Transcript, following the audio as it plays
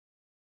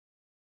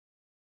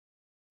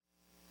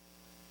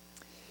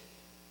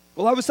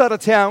Well, I was out of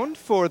town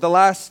for the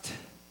last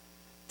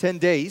 10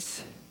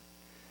 days.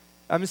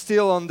 I'm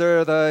still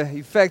under the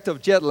effect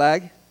of jet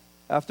lag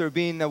after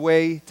being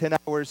away 10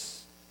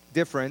 hours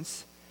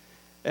difference.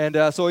 And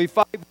so if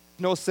I make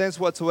no sense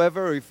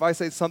whatsoever, or if I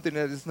say something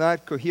that is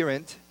not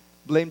coherent,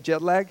 blame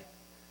jet lag.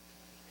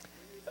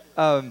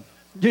 You're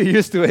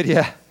used to it,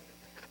 yeah.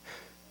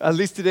 At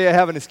least today I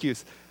have an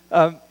excuse.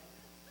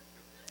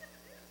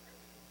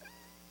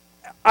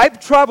 I've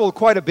traveled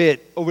quite a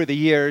bit over the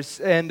years,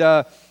 and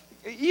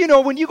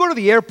when you go to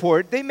the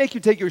airport, they make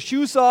you take your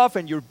shoes off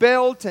and your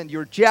belt and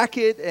your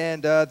jacket,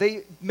 and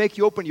they make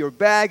you open your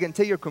bag and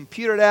take your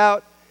computer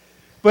out.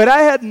 But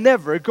I had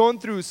never gone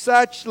through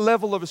such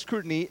level of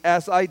scrutiny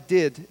as I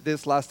did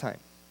this last time.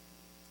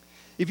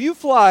 If you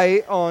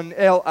fly on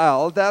El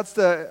Al, that's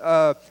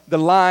the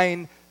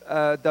line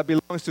that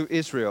belongs to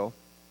Israel,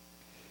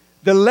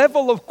 the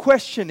level of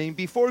questioning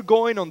before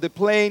going on the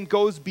plane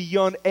goes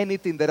beyond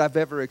anything that I've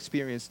ever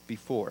experienced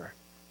before.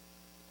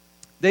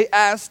 They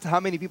asked how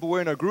many people were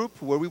in our group,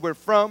 where we were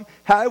from,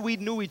 how we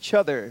knew each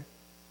other.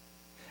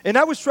 And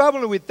I was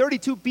traveling with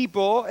 32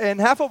 people, and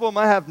half of them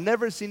I have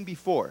never seen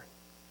before.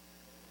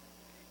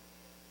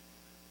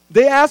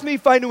 They asked me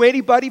if I knew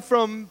anybody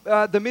from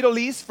the Middle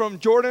East, from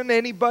Jordan,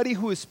 anybody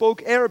who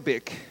spoke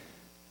Arabic.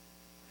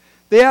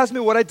 They asked me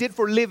what I did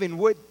for a living,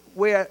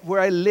 where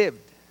I lived.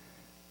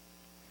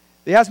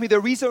 They asked me the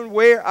reason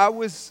why I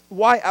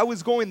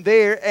was going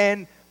there,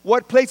 and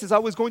what places I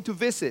was going to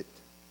visit.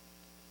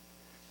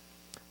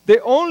 The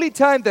only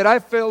time that I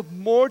felt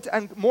more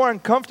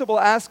uncomfortable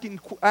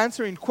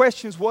answering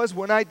questions was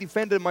when I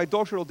defended my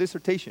doctoral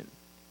dissertation.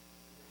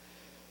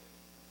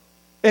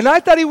 And I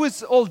thought it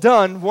was all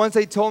done once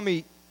they told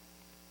me,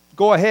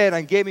 go ahead,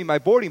 and gave me my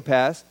boarding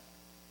pass.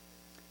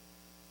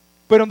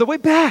 But on the way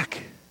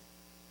back,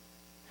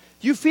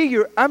 you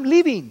figure, I'm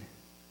leaving.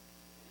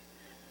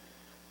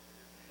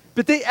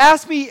 But they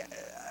asked me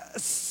a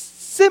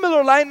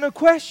similar line of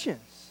questions.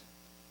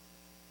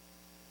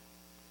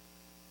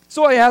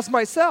 So I asked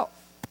myself,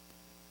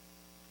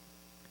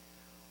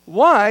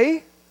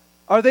 why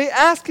are they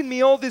asking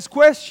me all these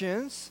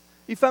questions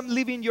if I'm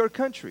leaving your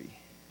country?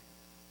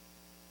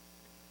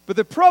 But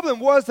the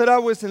problem was that I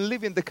wasn't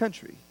leaving the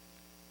country.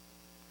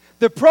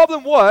 The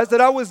problem was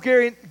that I was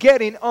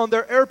getting on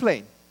their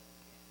airplane.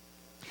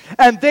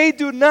 And they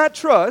do not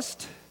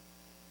trust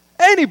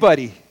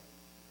anybody.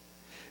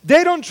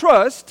 They don't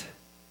trust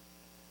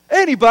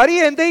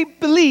anybody, and they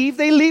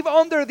live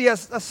under the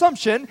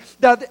assumption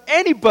that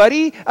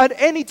anybody at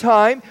any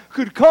time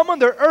could come on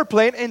their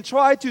airplane and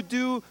try to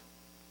do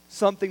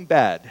something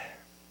bad.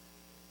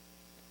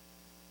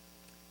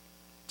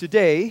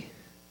 Today,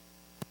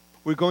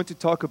 we're going to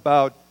talk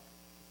about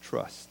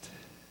trust.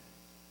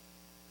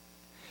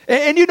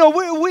 And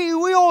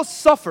we all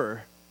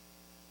suffer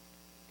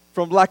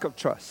from lack of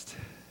trust.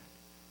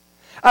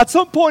 At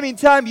some point in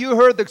time, you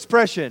heard the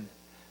expression,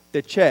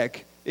 the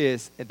check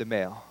is in the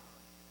mail.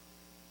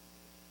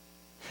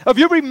 If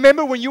you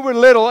remember when you were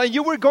little and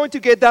you were going to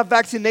get that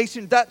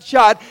vaccination, that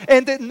shot,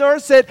 and the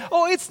nurse said,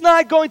 oh, it's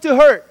not going to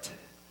hurt.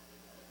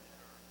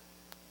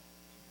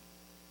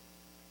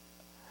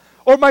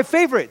 Or my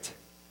favorite,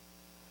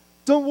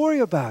 don't worry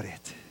about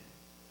it.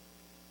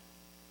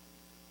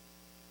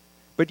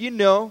 But you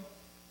know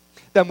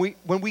that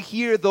when we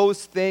hear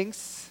those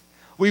things,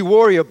 we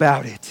worry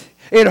about it.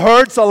 It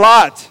hurts a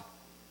lot.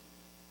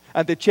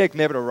 And the check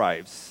never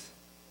arrives.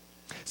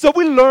 So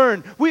we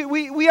learn,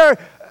 we are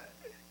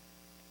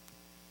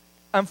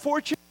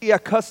unfortunately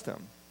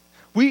accustomed.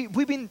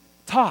 We've been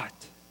taught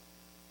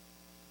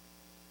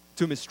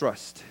to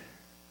mistrust.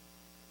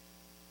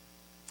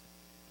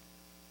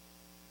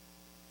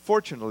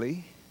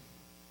 Fortunately,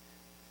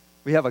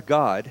 we have a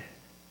God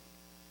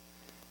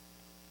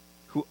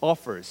who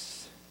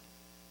offers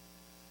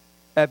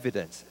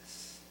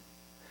evidences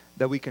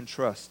that we can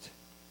trust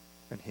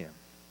in Him.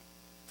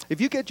 If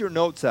you get your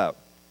notes out,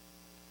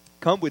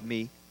 come with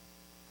me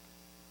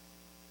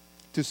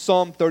to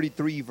Psalm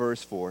 33,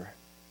 verse 4.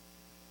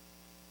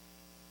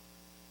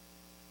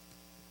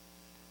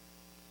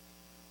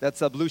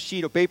 That's a blue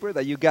sheet of paper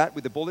that you got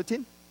with the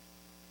bulletin.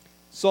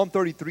 Psalm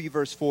 33,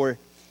 verse 4.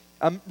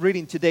 I'm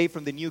reading today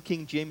from the New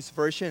King James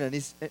Version, and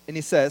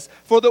it says,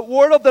 for the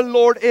word of the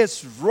Lord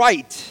is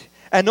right,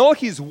 and all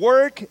His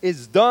work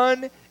is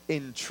done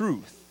in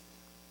truth.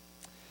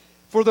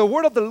 For the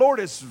word of the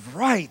Lord is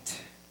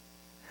right,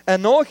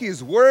 and all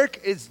His work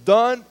is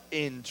done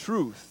in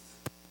truth.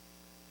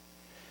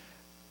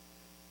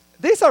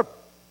 These are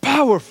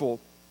powerful,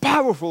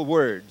 powerful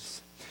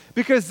words,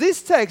 because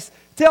this text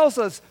tells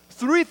us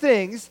three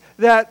things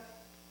that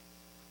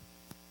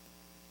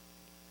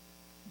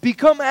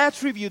become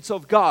attributes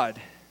of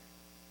God.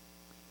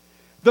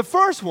 The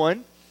first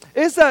one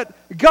is that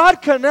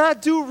God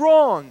cannot do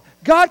wrong.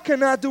 God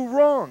cannot do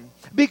wrong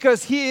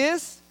because He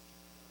is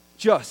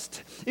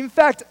just. In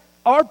fact,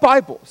 our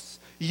Bibles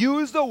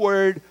use the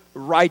word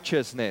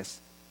righteousness.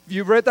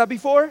 You've read that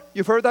before?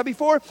 You've heard that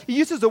before? He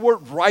uses the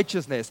word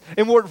righteousness.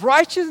 And what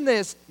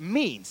righteousness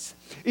means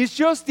is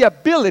just the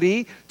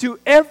ability to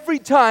every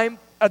time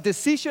a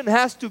decision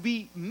has to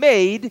be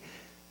made,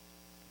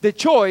 the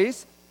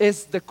choice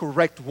is the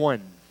correct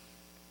one.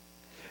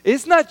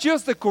 It's not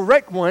just the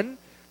correct one,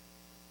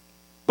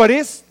 but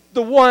it's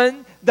the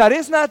one that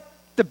is not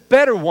the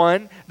better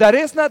one, that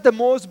is not the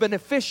most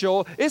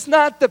beneficial, it's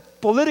not the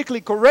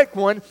politically correct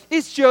one,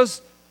 it's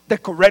just the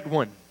correct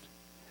one.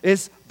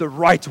 It's the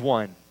right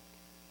one.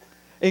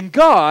 And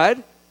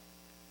God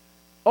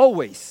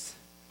always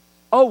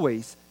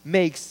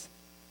makes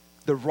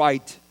the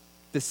right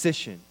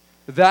decision.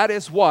 That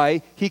is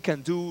why He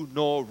can do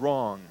no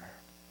wrong.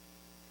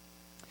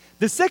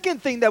 The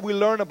second thing that we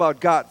learn about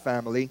God,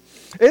 family,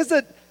 is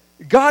that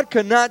God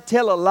cannot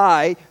tell a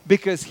lie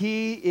because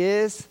He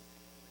is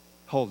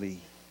holy.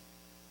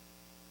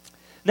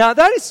 Now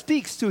that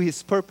speaks to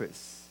His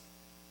purpose.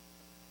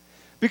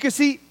 Because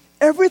see,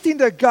 everything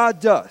that God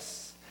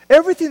does,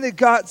 everything that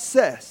God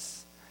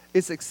says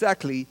is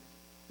exactly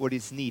what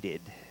is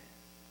needed.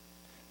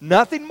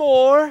 Nothing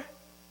more,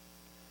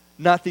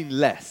 nothing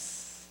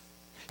less.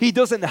 He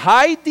doesn't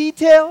hide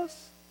details.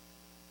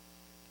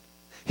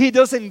 He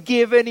doesn't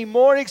give any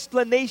more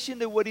explanation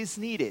than what is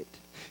needed.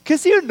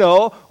 Because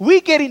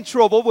we get in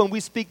trouble when we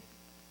speak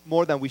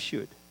more than we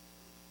should.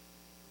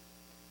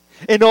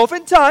 And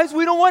oftentimes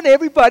we don't want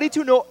everybody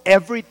to know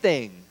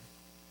everything.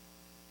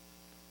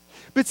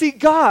 But see,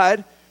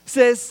 God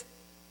says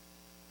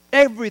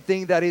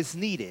everything that is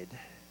needed.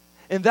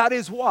 And that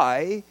is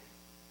why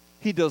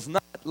He does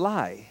not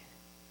lie.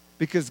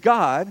 Because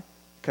God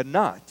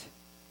cannot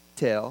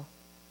tell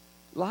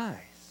lies.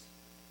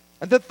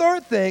 And the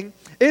third thing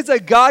is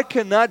that God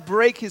cannot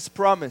break His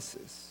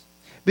promises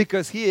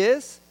because He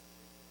is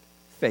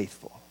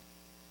faithful.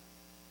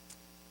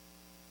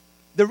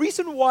 The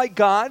reason why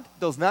God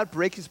does not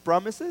break His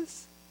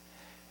promises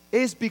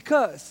is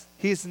because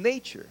His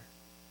nature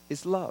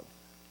is love.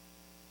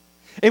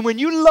 And when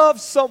you love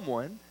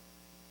someone,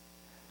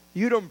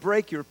 you don't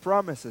break your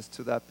promises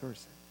to that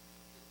person.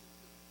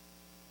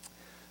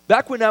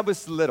 Back when I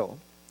was little,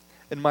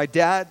 and my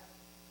dad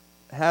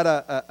had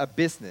a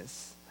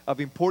business of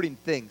importing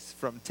things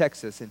from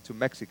Texas into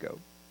Mexico,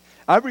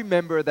 I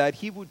remember that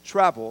he would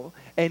travel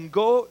and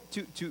go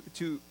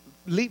to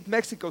leave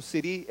Mexico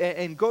City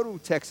and go to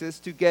Texas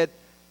to get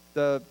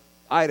the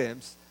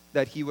items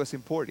that he was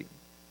importing.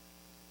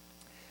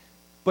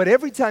 But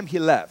every time he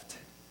left,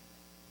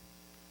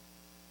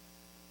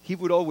 he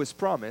would always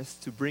promise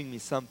to bring me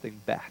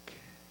something back.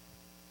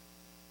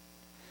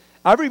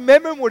 I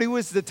remember when it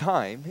was the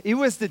time, it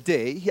was the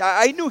day.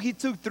 I knew he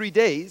took 3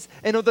 days.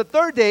 And on the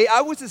third day,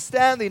 I was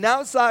standing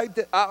outside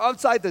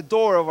the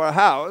door of our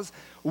house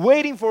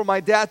waiting for my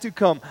dad to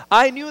come.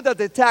 I knew that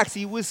the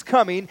taxi was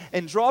coming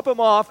and drop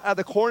him off at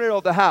the corner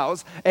of the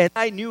house. And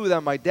I knew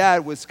that my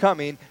dad was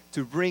coming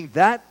to bring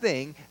that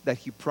thing that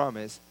he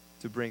promised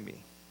to bring me.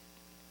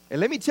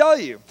 And let me tell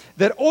you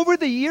that over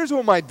the years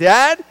when my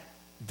dad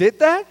did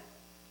that,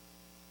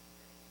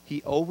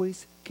 he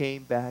always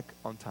came back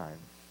on time.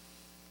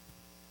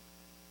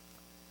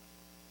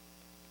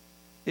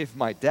 If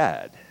my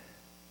dad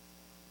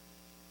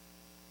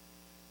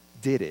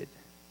did it,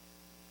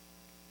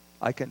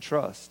 I can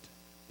trust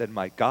that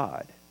my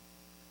God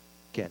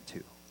can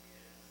too.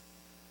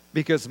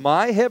 Because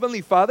my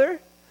Heavenly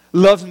Father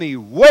loves me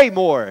way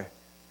more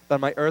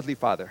than my earthly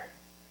father.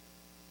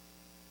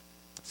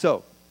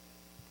 So,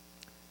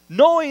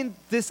 knowing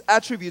these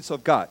attributes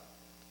of God,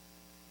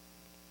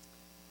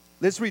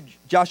 let's read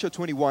Joshua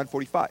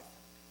 21:45.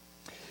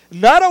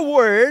 Not a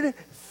word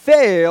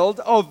failed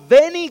of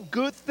any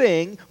good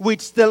thing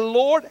which the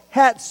Lord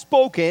had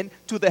spoken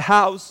to the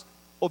house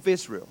of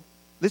Israel.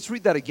 Let's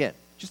read that again,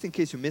 just in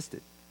case you missed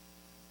it.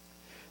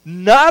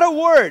 Not a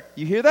word,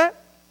 you hear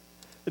that?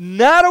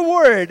 Not a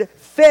word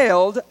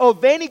failed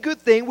of any good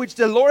thing which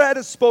the Lord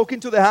had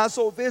spoken to the house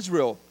of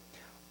Israel.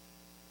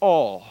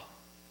 All.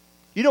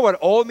 You know what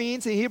all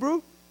means in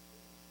Hebrew?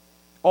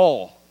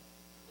 All.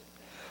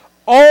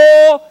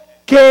 All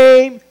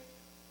came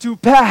to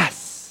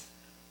pass.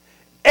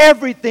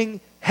 Everything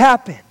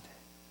happened.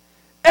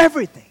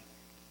 Everything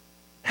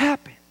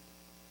happened.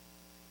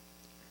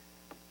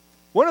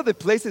 One of the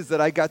places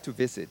that I got to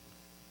visit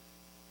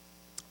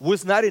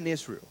was not in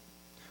Israel,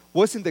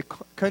 was in the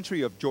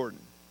country of Jordan.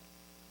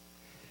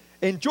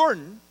 In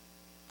Jordan,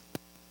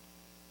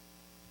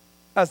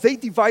 as they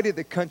divided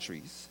the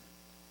countries,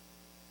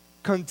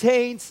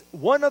 contains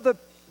one of the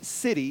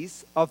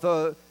cities of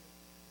the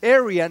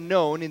area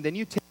known in the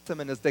New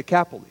Testament as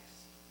Decapolis.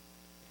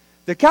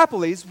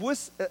 Decapolis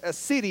was a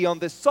city on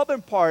the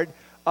southern part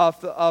of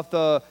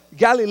the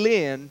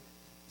Galilean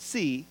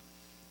Sea.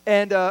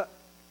 And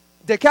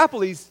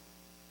Decapolis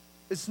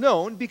is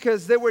known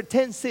because there were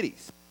 10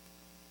 cities.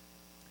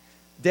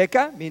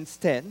 Deca means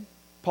 10.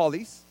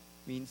 Polis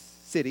means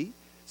city.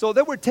 So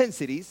there were 10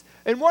 cities.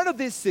 And one of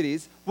these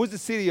cities was the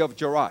city of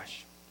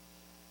Jerash.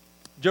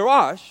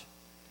 Jerash,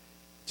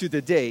 to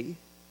the day,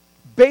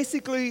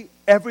 basically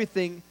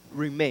everything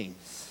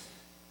remains.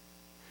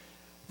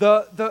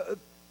 The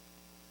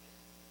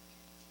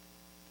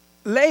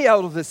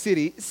layout of the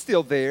city is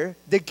still there.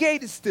 The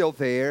gate is still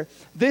there.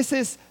 This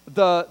is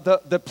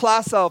the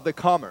plaza of the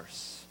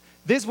commerce.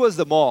 This was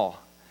the mall.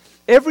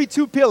 Every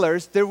 2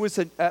 pillars, there was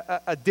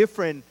a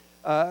different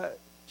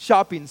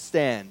shopping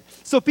stand.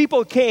 So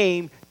people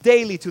came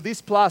daily to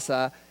this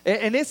plaza,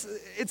 and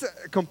it's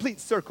a complete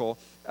circle,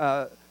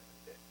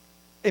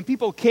 and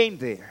people came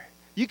there.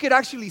 You could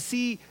actually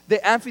see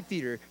the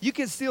amphitheater. You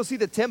can still see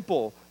the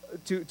temple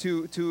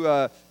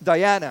to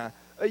Diana.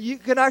 You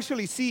can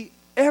actually see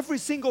every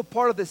single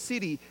part of the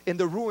city in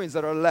the ruins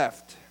that are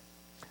left.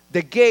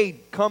 The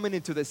gate coming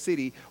into the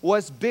city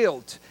was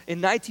built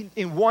in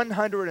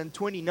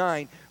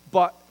 129,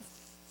 but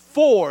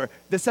for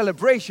the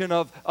celebration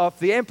of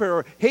the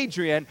Emperor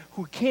Hadrian,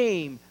 who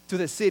came to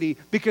the city,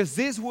 because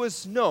this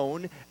was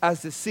known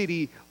as the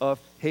city of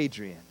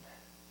Hadrian.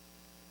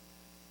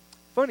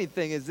 Funny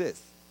thing is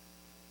this.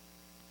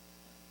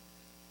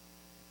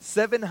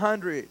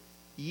 700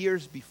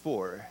 years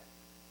before,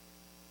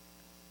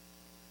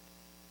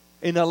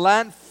 in a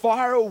land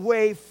far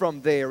away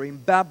from there in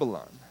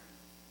Babylon,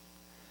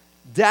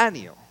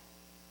 Daniel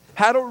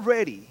had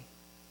already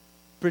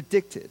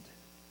predicted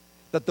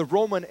that the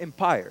Roman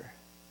Empire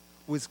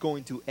was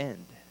going to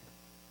end.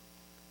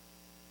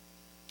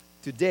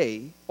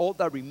 Today, all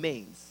that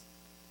remains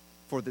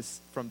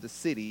from the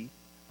city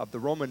of the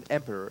Roman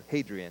Emperor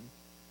Hadrian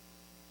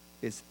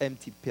is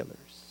empty pillars.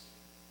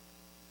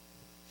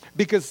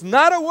 Because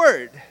not a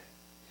word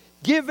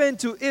given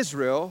to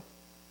Israel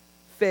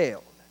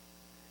failed.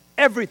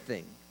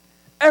 Everything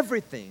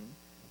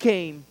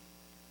came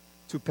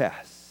to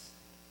pass.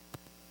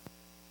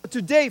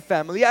 Today,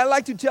 family, I'd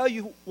like to tell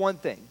you one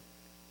thing.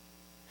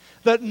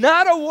 That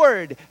not a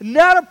word,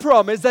 not a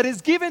promise that is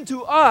given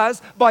to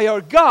us by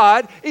our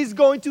God is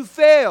going to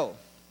fail.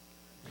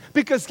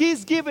 Because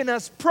He's given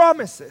us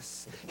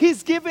promises.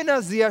 He's given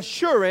us the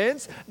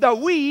assurance that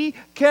we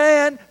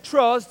can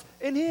trust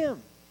in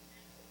Him.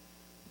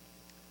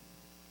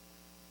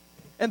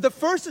 And the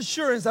first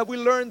assurance that we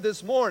learned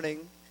this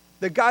morning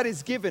that God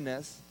has given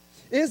us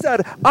is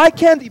that I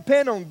can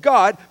depend on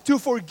God to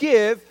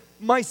forgive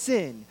my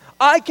sin.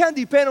 I can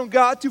depend on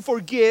God to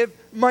forgive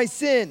my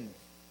sin.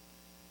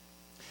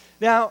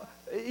 Now,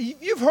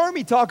 you've heard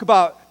me talk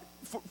about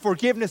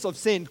forgiveness of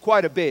sin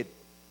quite a bit,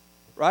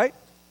 right?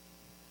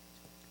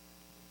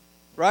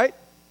 Right?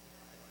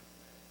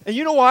 And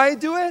you know why I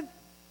do it?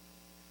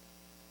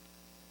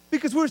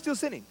 Because we're still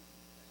sinning.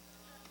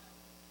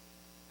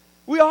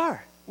 We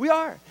are.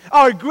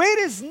 Our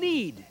greatest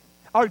need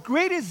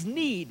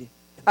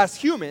as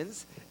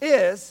humans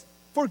is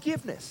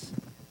forgiveness.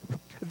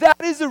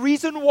 That is the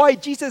reason why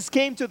Jesus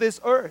came to this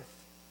earth,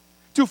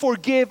 to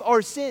forgive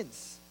our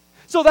sins.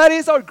 So that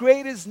is our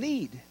greatest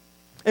need.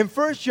 And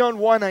 1 John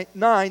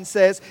 1:9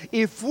 says,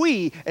 if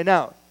we, and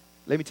now,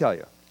 let me tell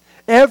you,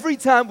 every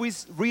time we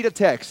read a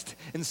text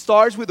and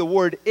starts with the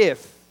word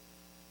if,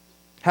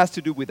 has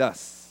to do with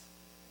us.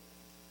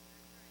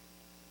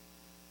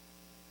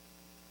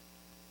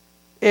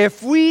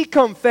 If we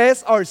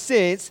confess our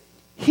sins,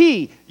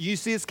 He, you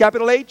see this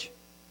capital H?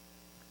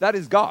 That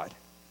is God.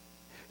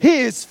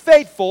 He is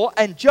faithful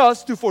and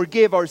just to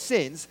forgive our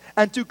sins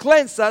and to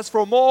cleanse us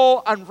from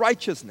all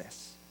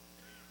unrighteousness.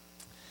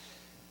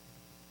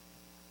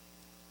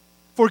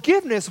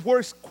 Forgiveness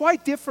works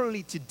quite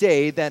differently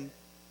today than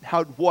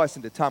how it was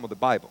in the time of the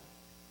Bible.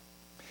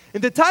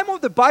 In the time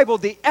of the Bible,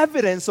 the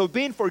evidence of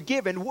being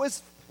forgiven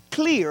was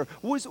clear,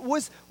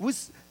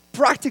 was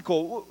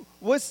practical,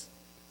 was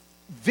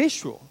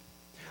visual.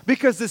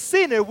 Because the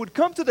sinner would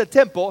come to the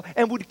temple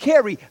and would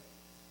carry,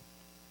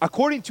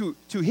 according to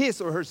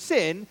his or her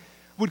sin,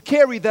 would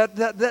carry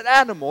that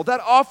animal, that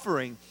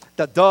offering,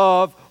 the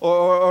dove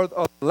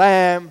or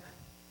lamb,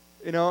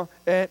 you know.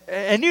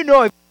 And you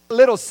know, if a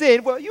little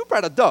sin, well, you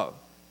brought a dove.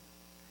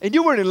 And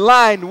you were in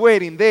line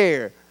waiting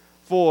there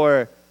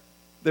for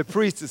the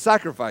priest to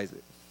sacrifice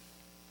it.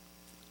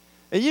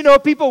 And you know,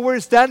 people were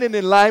standing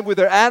in line with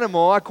their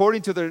animal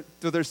according to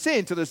their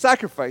sin, to their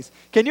sacrifice.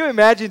 Can you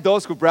imagine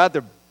those who brought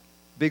their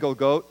big old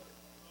goat?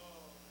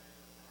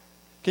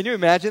 Can you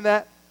imagine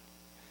that?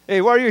 Hey,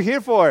 what are you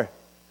here for?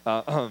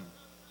 I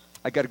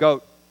got a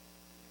goat.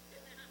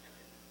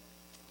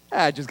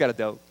 I just got a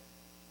doe.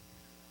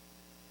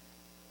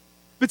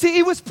 But see,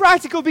 it was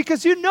practical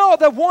because you know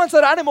that once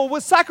that animal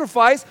was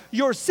sacrificed,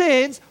 your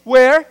sins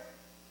were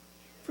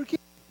forgiven.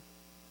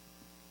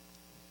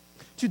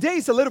 Today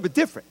is a little bit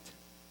different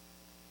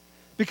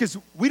because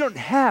we don't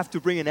have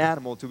to bring an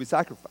animal to be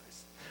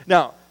sacrificed.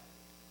 Now,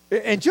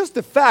 and just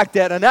the fact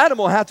that an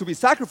animal had to be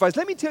sacrificed,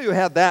 let me tell you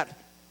how that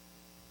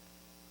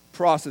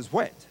process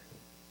went.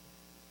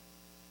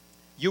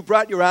 You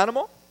brought your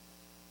animal,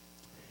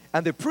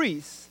 and the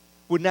priest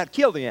would not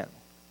kill the animal.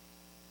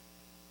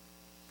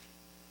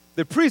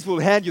 The priest will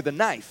hand you the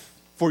knife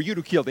for you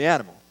to kill the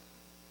animal.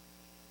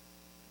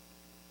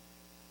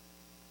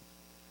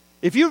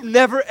 If you've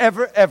never,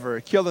 ever, ever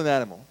killed an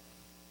animal,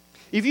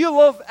 if you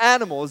love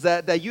animals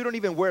that you don't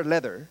even wear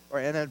leather or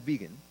are not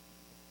vegan,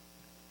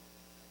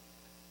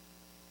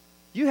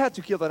 you had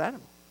to kill that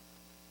animal.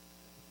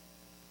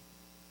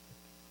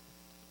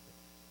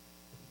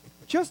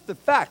 Just the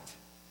fact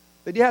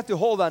that you have to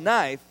hold a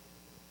knife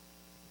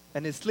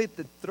and it slit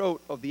the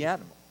throat of the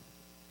animal.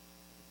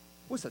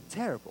 was a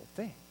terrible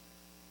thing.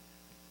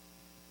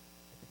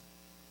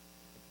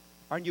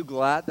 Aren't you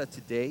glad that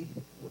today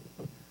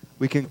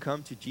we can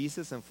come to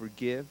Jesus and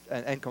forgive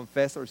and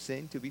confess our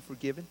sin to be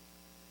forgiven?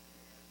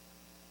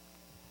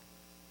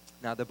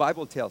 Now, the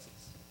Bible tells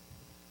us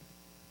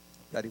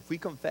that if we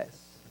confess,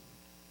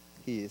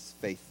 He is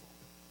faithful.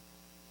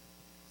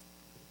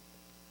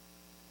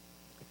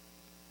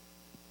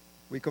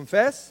 We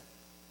confess,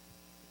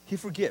 He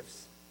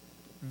forgives.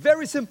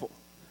 Very simple.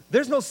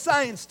 There's no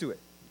science to it.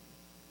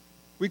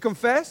 We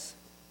confess,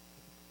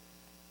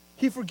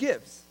 He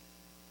forgives.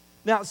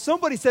 Now,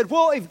 somebody said,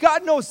 well, if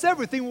God knows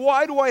everything,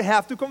 why do I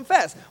have to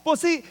confess? Well,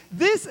 see,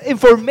 this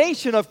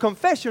information of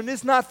confession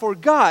is not for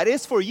God,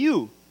 it's for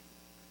you.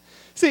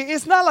 See,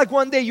 it's not like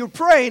one day you're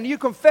praying, you're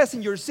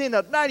confessing your sin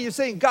at night, you're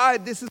saying,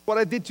 God, this is what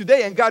I did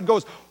today, and God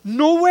goes,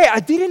 no way, I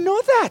didn't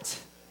know that.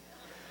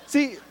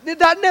 See,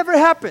 that never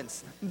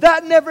happens.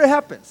 That never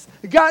happens.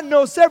 God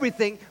knows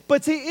everything,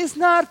 but see, it's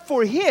not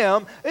for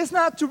Him. It's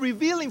not to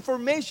reveal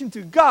information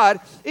to God.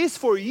 It's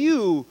for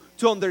you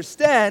to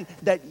understand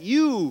that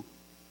you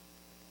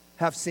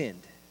have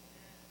sinned.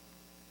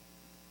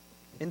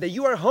 And that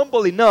you are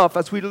humble enough,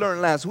 as we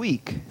learned last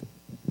week,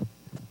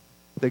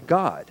 that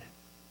God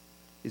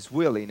is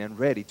willing and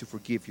ready to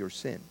forgive your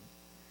sin.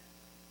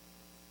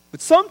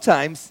 But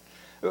sometimes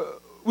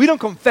we don't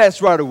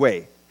confess right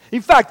away.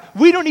 In fact,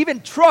 we don't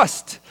even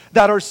trust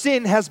that our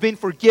sin has been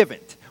forgiven.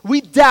 We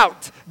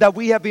doubt that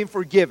we have been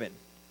forgiven.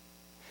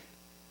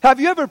 Have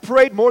you ever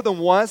prayed more than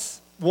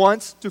once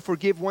to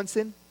forgive one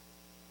sin?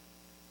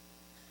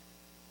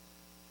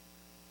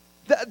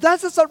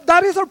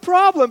 That is our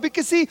problem.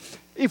 Because see,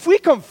 if we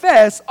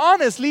confess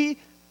honestly,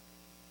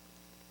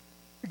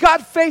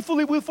 God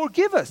faithfully will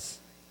forgive us.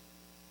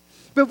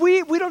 But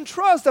we don't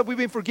trust that we've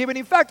been forgiven.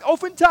 In fact,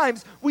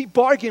 oftentimes we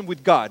bargain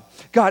with God.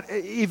 God,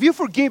 if you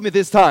forgive me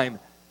this time,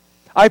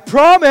 I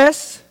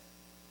promise,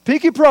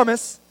 pinky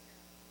promise,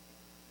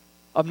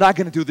 I'm not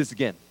going to do this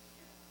again.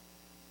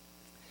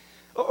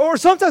 Or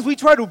sometimes we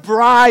try to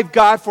bribe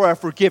God for our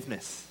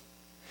forgiveness.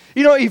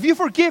 You know, if you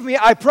forgive me,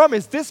 I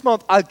promise this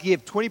month I'll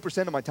give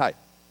 20% of my tithe.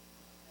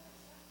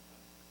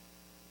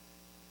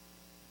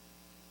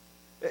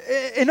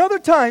 In other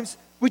times,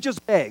 we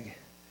just beg.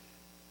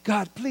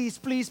 God, please,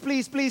 please,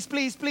 please, please,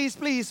 please, please,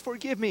 please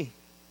forgive me.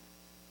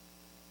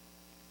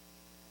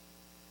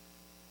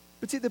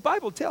 But see, the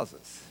Bible tells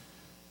us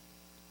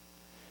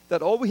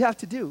that all we have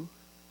to do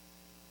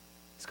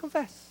is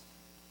confess.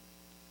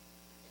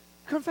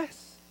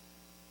 Confess.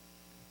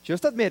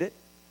 Just admit it,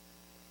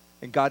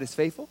 and God is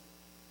faithful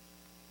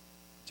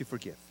to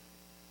forgive.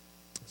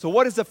 So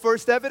what is the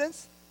first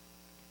evidence?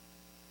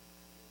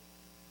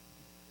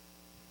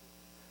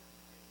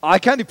 I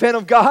can depend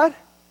on God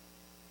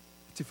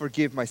to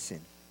forgive my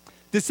sin.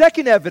 The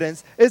second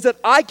evidence is that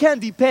I can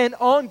depend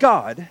on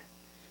God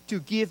to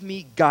give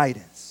me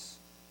guidance.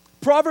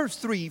 Proverbs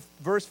 3,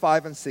 verse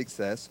 5 and 6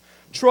 says,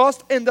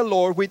 trust in the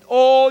Lord with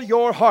all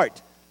your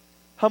heart.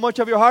 How much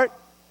of your heart?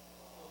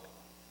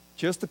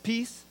 Just a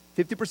piece?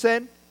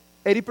 50%?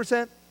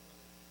 80%?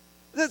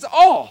 That's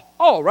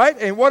all, right?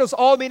 And what does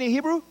all mean in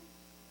Hebrew?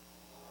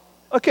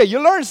 Okay, you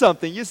learned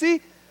something, you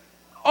see?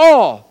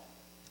 All.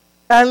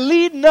 And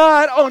lead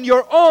not on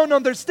your own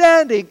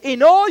understanding.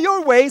 In all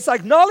your ways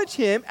acknowledge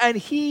Him, and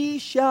He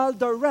shall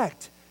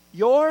direct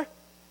your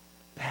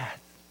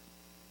path.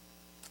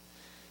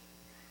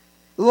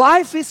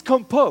 Life is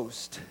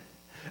composed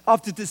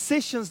of the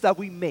decisions that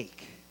we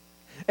make.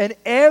 And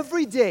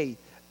every day,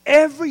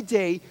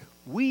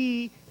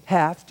 we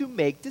have to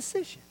make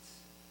decisions.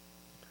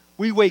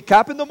 We wake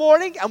up in the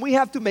morning and we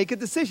have to make a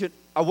decision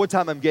at what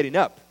time I'm getting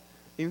up.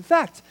 In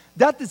fact,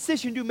 that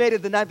decision you made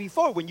it the night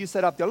before when you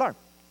set up the alarm.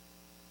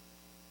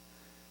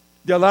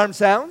 The alarm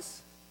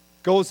sounds,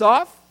 goes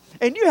off,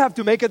 and you have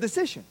to make a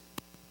decision.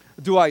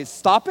 Do I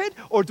stop it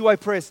or do I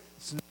press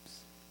snooze?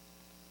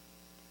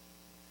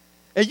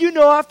 And you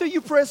know, after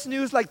you press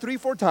snooze like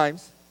 3-4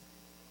 times,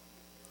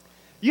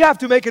 you have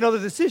to make another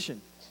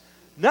decision.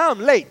 Now I'm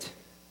late.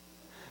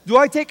 Do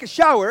I take a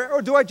shower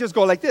or do I just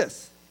go like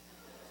this?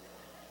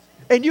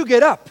 And you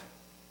get up.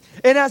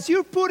 And as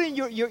you're putting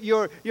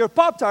your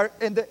Pop-Tart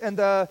and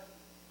the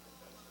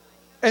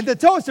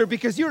toaster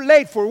because you're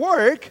late for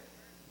work,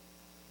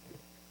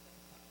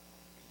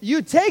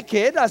 you take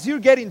it as you're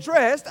getting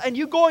dressed and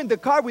you go in the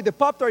car with the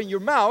Pop-Tart in your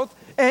mouth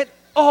and,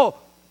 oh,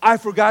 I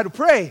forgot to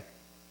pray.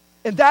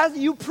 And that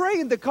you pray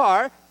in the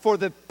car for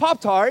the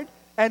Pop-Tart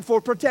and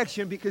for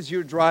protection because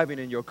you're driving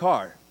in your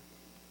car.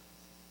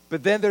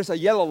 But then there's a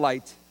yellow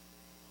light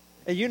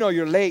and you know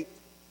you're late.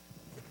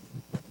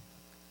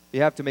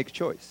 You have to make a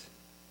choice.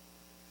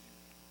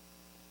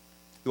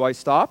 Do I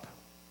stop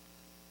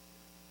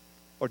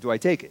or do I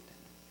take it?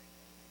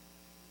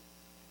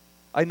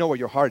 I know where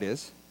your heart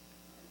is.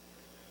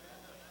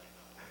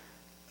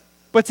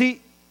 But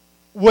see,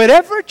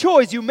 whatever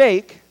choice you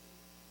make,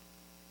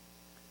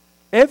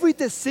 every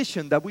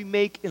decision that we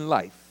make in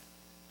life,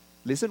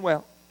 listen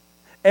well,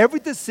 every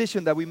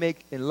decision that we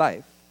make in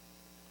life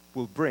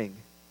will bring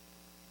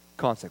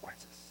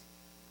consequences.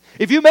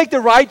 If you make the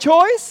right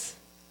choice,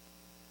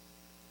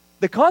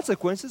 the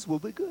consequences will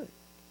be good.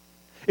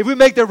 If we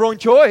make the wrong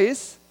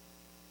choice,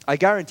 I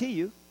guarantee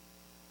you,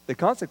 the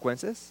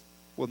consequences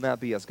will not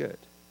be as good.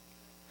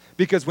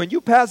 Because when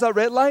you pass that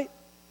red light,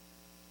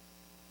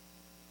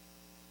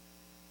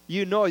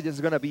 you know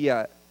there's going to be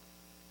a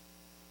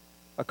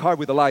car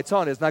with the lights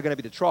on. It's not going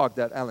to be the truck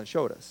that Alan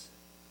showed us.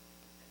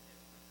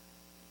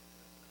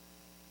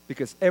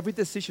 Because every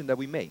decision that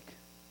we make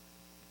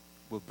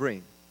will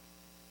bring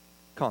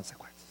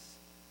consequences.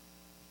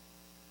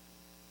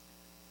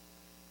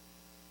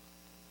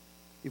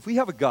 If we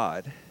have a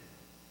God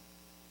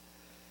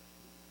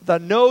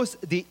that knows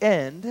the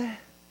end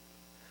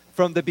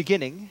from the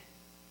beginning,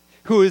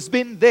 who has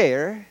been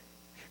there,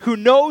 who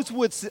knows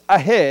what's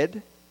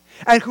ahead,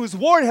 and whose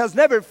word has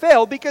never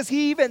failed, because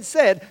he even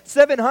said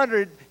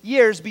 700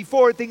 years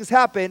before things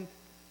happened,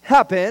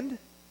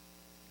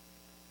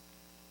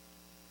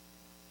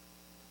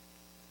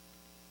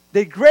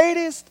 the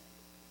greatest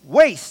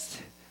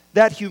waste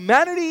that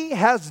humanity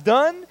has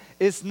done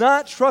is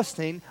not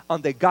trusting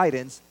on the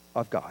guidance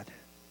of God.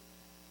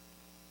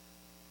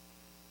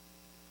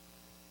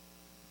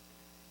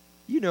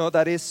 You know,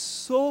 that is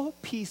so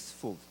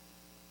peaceful.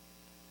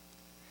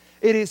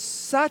 It is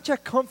such a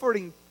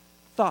comforting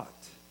thought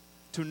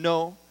to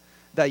know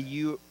that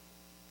you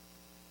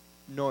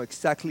know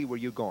exactly where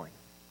you're going.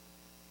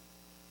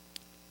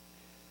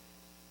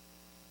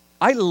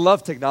 I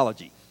love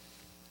technology.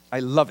 I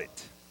love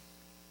it.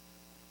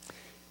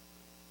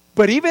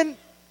 But even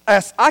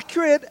as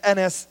accurate and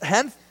as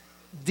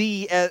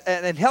handy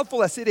and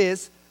helpful as it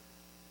is,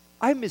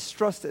 I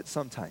mistrust it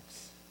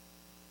sometimes.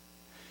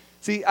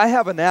 See, I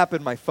have an app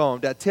in my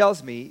phone that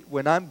tells me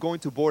when I'm going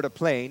to board a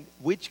plane,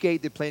 which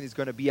gate the plane is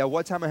going to be at,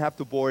 what time I have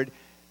to board,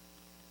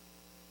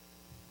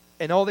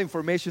 and all the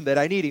information that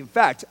I need. In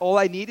fact, all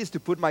I need is to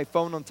put my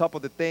phone on top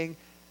of the thing,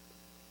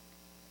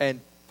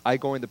 and I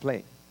go in the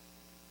plane.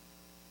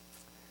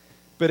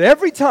 But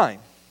every time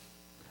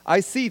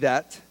I see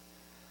that,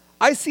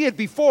 I see it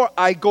before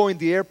I go in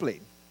the airplane.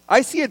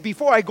 I see it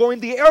before I go in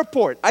the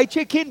airport. I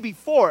check in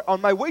before.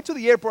 On my way to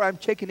the airport, I'm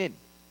checking in.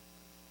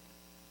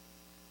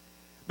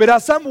 But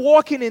as I'm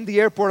walking in the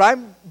airport,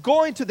 I'm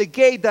going to the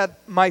gate that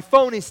my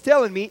phone is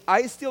telling me,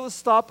 I still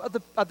stop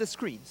at the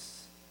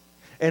screens.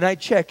 And I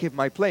check if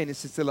my plane is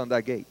still on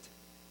that gate.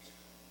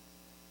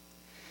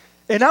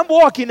 And I'm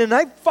walking and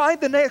I find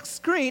the next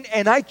screen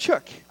and I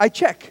check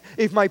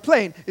if my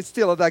plane is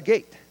still at that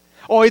gate.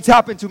 Oh, it's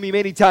happened to me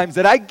many times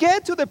that I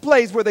get to the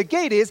place where the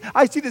gate is,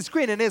 I see the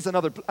screen and it's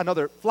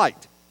another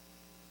flight.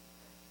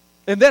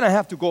 And then I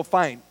have to go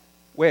find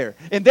where.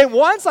 And then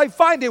once I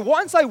find it,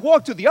 once I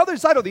walk to the other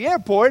side of the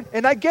airport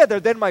and I get there,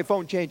 then my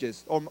phone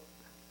changes.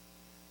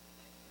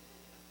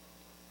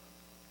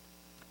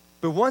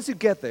 But once you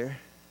get there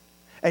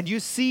and you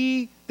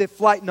see the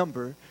flight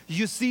number,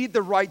 you see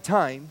the right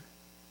time,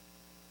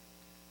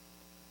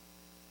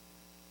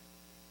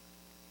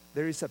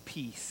 there is a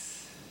peace.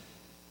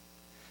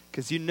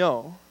 Because you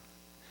know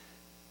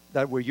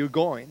that where you're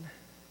going,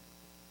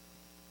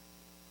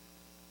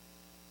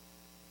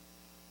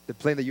 the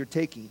plane that you're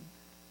taking,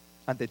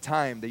 and the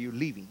time that you're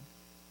leaving,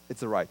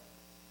 it's the right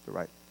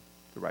one.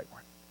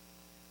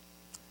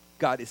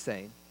 God is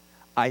saying,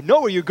 I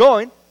know where you're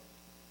going.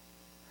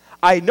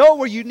 I know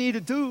what you need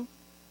to do.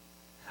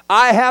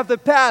 I have the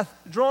path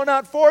drawn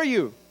out for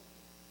you.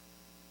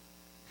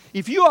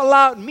 If you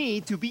allow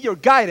me to be your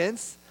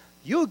guidance,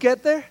 you'll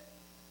get there.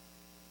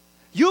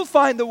 You'll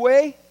find the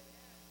way.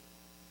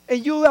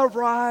 And you'll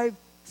arrive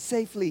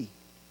safely.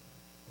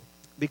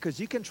 Because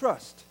you can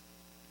trust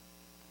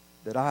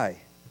that I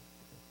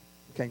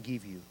can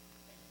give you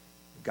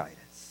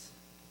guidance.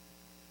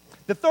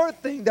 The third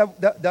thing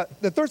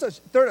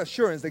the third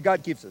assurance that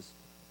God gives us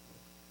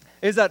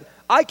is that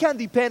I can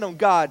depend on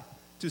God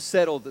to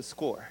settle the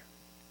score.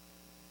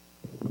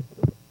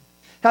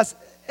 Has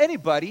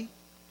anybody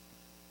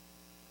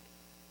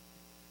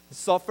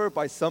suffered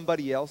by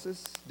somebody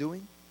else's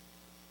doing?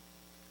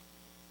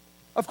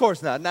 Of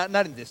course not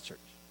in this church.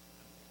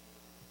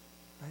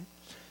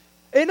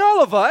 Right? In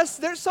all of us,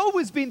 there's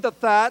always been the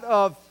thought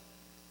of,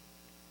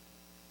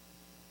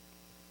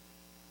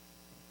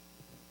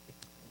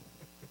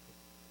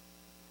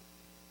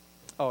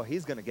 oh,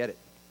 he's going to get it.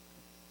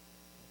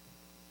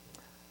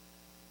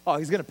 Oh,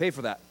 he's going to pay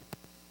for that.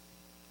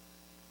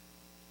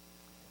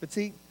 But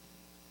see,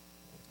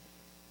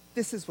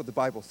 this is what the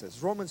Bible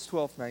says. Romans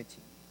 12:19.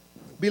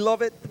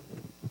 Beloved,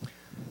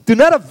 do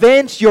not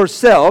avenge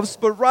yourselves,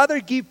 but rather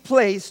give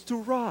place to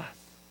wrath.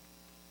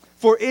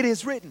 For it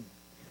is written,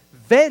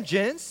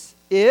 vengeance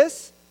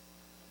is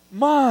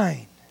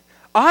mine.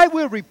 I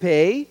will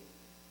repay,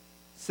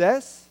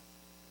 says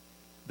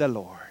the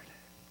Lord.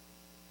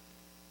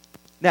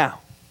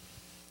 Now,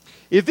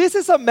 if this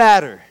is a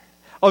matter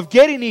of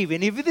getting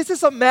even, if this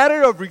is a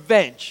matter of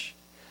revenge,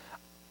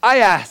 I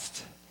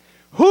asked,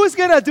 who's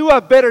going to do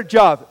a better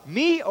job,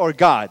 me or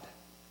God?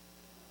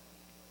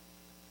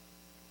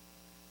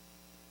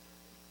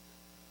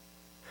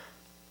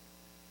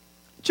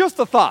 Just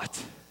a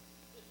thought.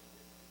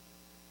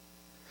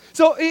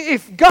 So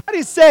if God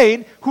is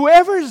saying,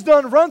 whoever has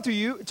done wrong to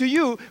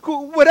you,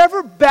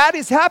 whatever bad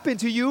has happened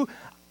to you,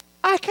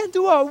 I can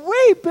do a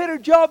way better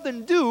job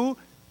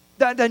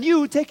than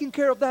you taking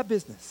care of that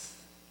business.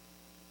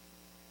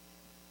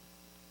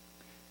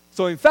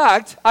 So in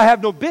fact, I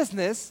have no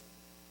business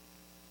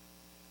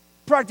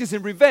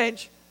practicing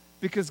revenge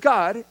because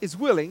God is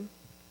willing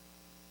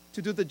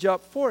to do the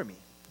job for me.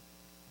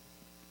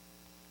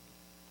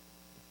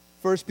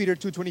 1 Peter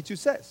 2:22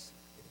 says,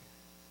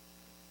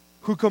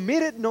 who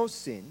committed no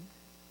sin,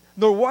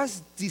 nor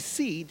was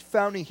deceit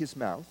found in his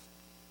mouth,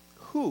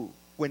 who,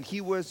 when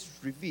he was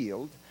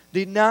revealed,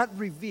 did not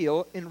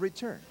reveal in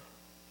return.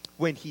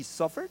 When he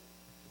suffered,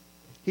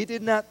 he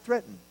did not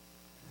threaten,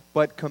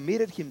 but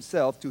committed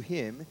himself to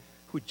him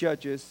who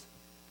judges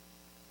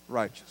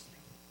righteously.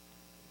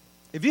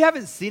 If you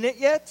haven't seen it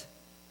yet,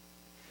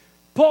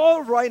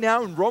 Paul right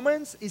now in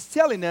Romans is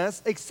telling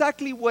us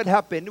exactly what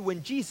happened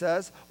when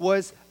Jesus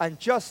was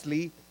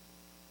unjustly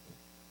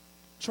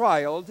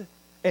trialed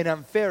and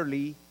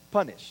unfairly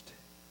punished.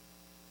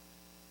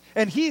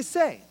 And he is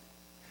saying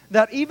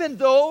that even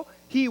though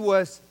he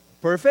was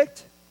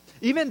perfect,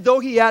 even though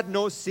he had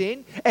no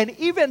sin, and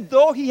even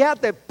though he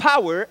had the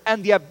power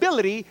and the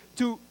ability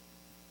to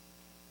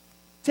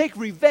take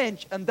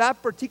revenge in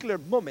that particular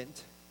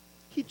moment,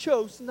 he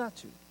chose not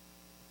to.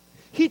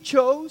 He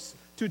chose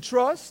to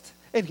trust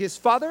in his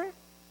Father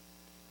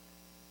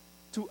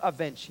to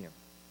avenge him.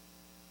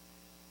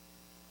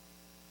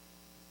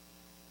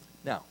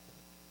 Now,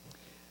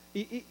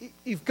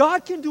 if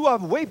God can do a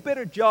way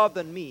better job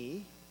than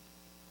me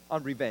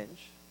on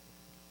revenge,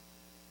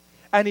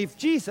 and if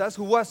Jesus,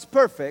 who was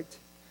perfect,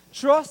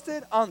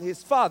 trusted on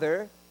his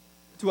Father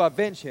to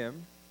avenge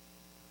him,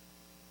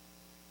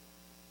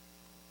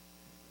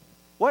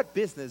 what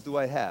business do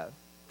I have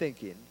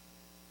thinking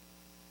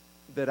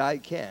that I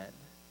can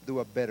do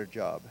a better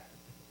job?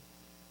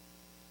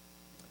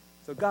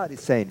 So God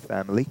is saying,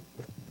 family,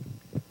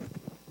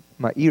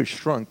 my ears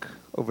shrunk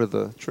over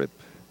the trip.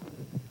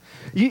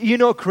 You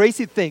know,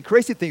 crazy thing.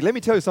 Let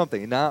me tell you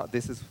something. Now,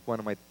 this is one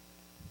of my...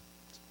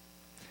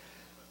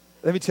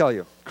 Let me tell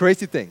you,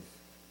 crazy thing.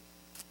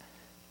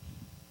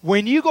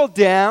 When you go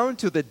down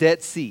to the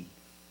Dead Sea,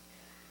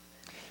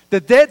 the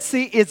Dead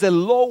Sea is the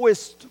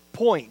lowest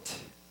point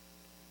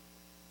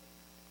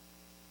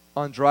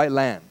on dry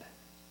land.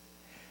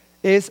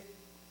 If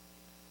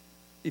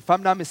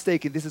I'm not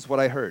mistaken, this is what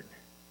I heard.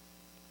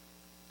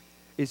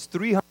 It's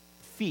 300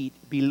 feet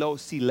below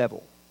sea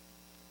level.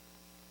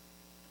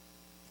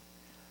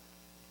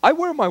 I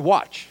wear my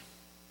watch,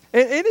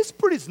 and it's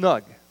pretty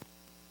snug.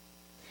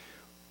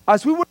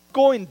 As we were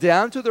going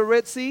down to the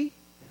Red Sea,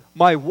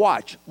 my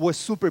watch was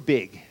super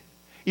big.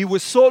 It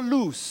was so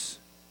loose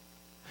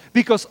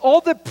because all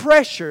the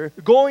pressure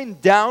going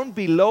down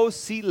below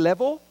sea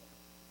level,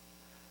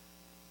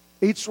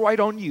 it's right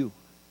on you.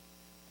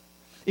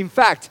 In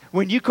fact,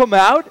 when you come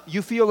out,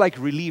 you feel like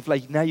relief,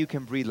 like now you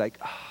can breathe, like,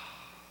 ah.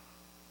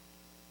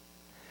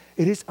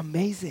 It is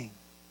amazing.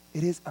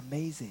 It is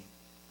amazing.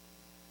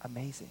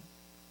 Amazing.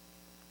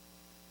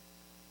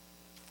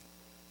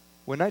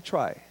 When I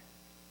try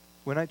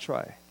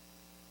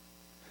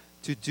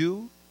to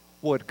do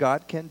what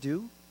God can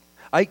do,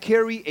 I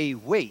carry a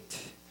weight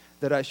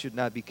that I should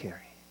not be carrying.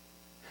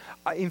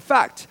 In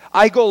fact,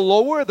 I go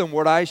lower than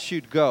what I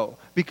should go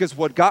because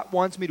what God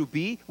wants me to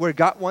be, where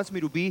God wants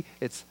me to be,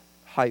 it's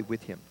high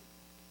with Him.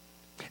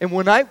 And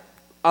when I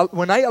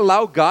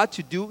allow God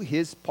to do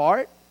His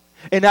part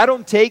and I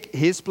don't take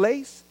His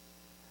place,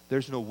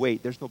 there's no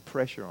weight, there's no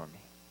pressure on me.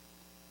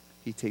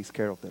 He takes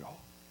care of it all.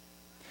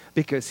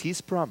 Because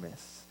He's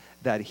promised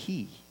that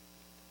He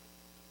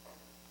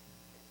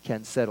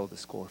can settle the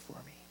score for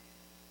me.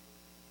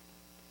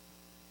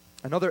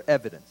 Another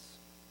evidence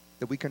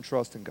that we can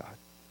trust in God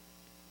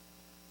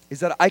is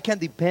that I can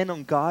depend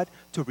on God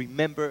to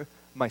remember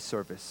my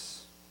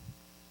service.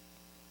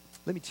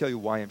 Let me tell you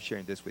why I'm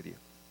sharing this with you.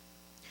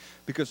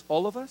 Because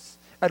all of us,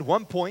 at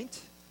one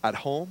point, at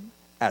home,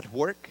 at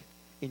work,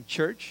 in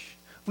church,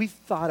 we've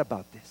thought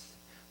about this.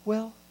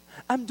 Well,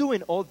 I'm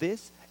doing all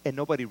this and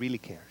nobody really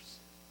cares.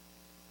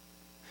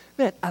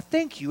 Man, a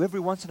thank you every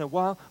once in a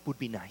while would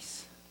be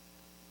nice.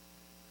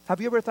 Have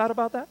you ever thought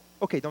about that?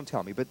 Okay, don't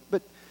tell me,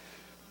 but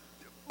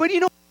you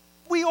know,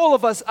 we all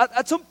of us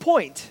at some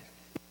point,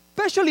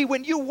 especially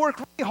when you work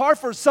really hard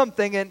for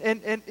something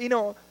and you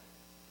know,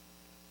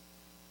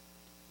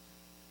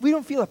 we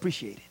don't feel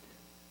appreciated.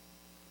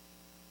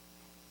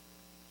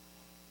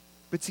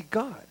 But see,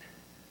 God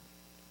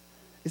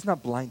is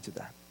not blind to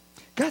that.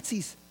 God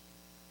sees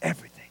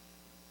everything.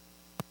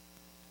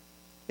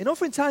 And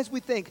oftentimes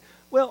we think,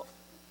 well,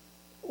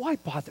 why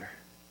bother?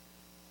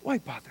 Why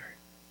bother?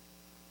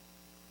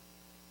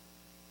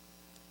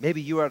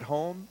 Maybe you're at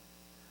home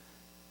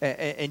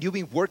and you've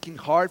been working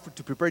hard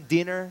to prepare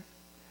dinner.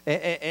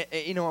 And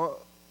you know,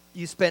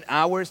 you spend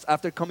hours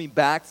after coming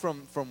back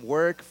from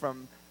work,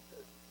 from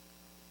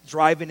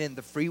driving in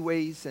the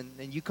freeways,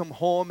 and you come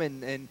home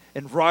and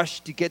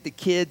rush to get the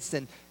kids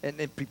and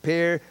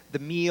prepare the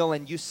meal,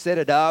 and you set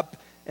it up.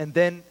 And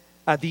then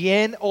At the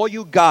end, all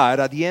you got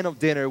at the end of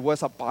dinner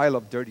was a pile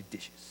of dirty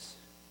dishes.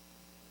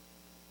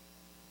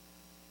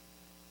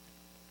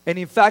 And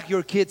in fact,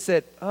 your kid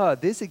said,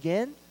 this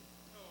again?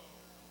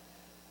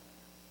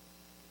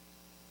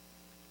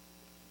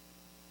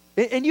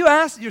 And you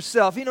ask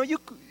yourself,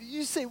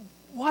 you say,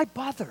 why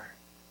bother?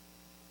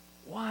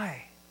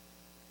 Why?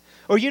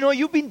 Or,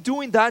 you've been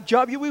doing that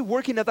job. You've been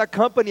working at that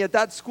company, at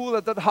that school,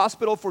 at that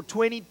hospital for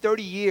 20,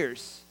 30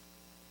 years.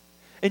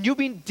 And you've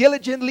been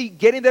diligently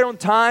getting there on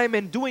time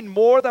and doing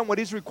more than what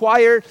is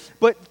required.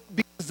 But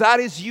because that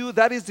is you,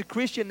 that is the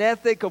Christian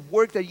ethic of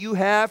work that you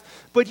have.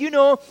 But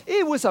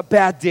it was a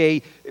bad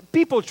day.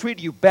 People treat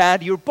you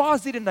bad. Your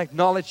boss didn't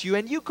acknowledge you.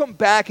 And you come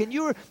back and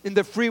you're in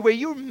the freeway.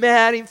 You're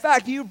mad. In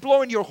fact, you're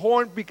blowing your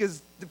horn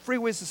because the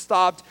freeway's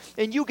stopped.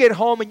 And you get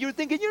home and you're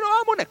thinking,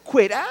 I'm going to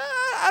quit.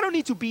 I don't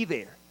need to be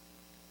there.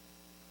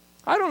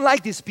 I don't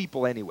like these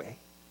people anyway.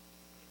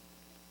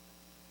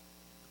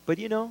 But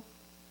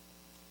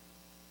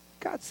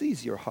God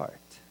sees your heart.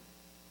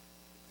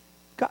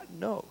 God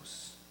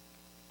knows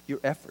your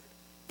effort.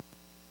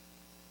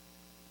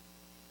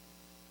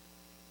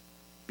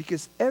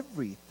 Because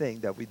everything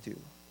that we do,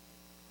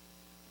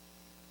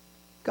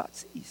 God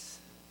sees.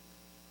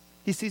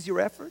 He sees your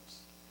efforts.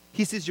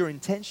 He sees your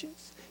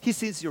intentions. He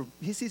sees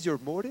your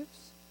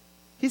motives.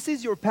 He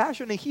sees your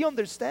passion, and He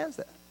understands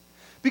that.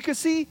 Because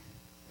see,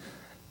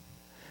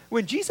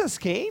 when Jesus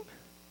came,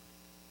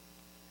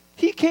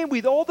 He came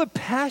with all the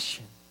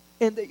passion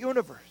in the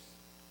universe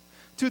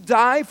to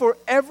die for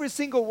every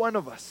single one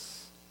of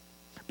us.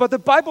 But the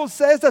Bible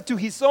says that to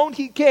His own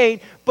He came,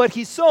 but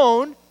His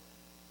own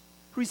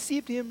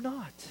received Him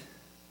not.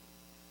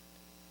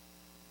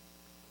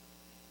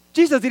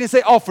 Jesus didn't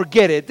say,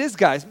 forget it. These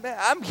guys, man,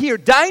 I'm here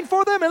dying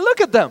for them, and look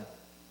at them.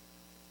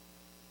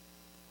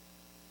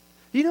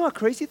 You know a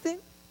crazy thing?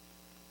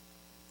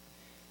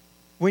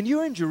 When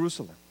you're in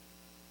Jerusalem,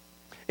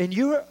 and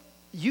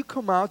you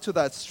come out to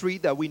that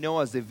street that we know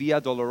as the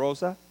Via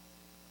Dolorosa,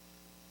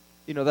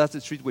 that's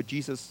the street where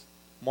Jesus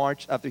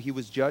marched after He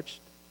was judged,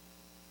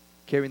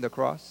 carrying the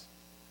cross.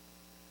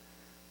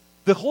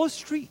 The whole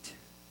street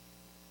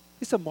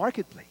is a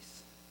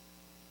marketplace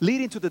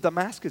leading to the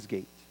Damascus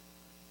gate.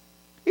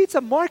 It's a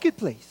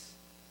marketplace.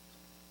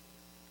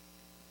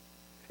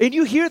 And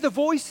you hear the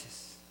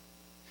voices.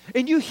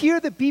 And you hear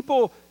the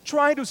people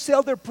trying to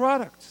sell their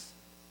products.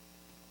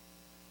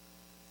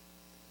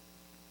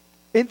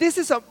 And this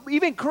is an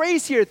even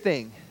crazier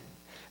thing.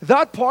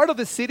 That part of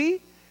the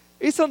city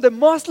is on the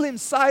Muslim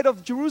side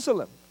of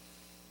Jerusalem.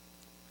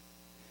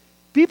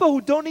 People who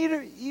don't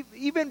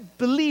even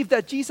believe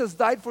that Jesus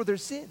died for their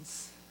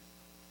sins.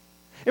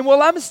 And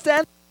while I'm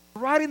standing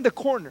right in the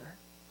corner,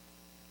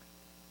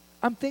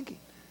 I'm thinking,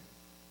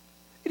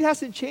 it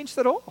hasn't changed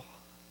at all.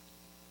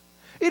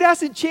 It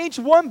hasn't changed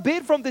one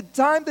bit from the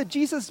time that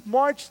Jesus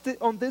marched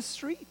on this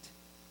street.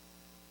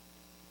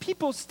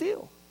 People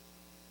still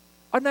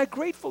are not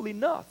grateful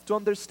enough to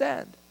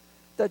understand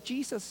that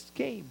Jesus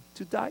came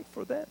to die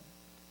for them.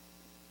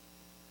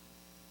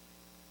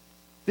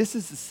 This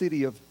is the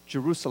city of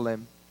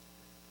Jerusalem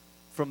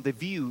from the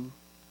view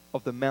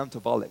of the Mount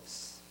of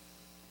Olives.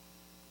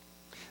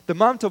 The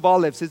Mount of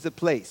Olives is the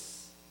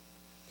place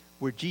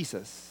where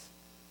Jesus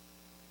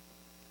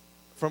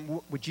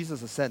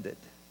ascended.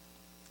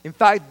 In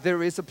fact,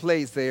 there is a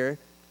place there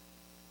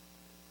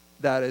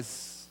that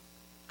is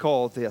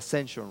called the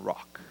Ascension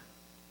Rock.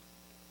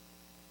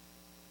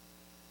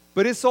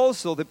 But it's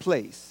also the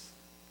place,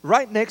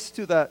 right next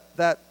to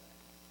that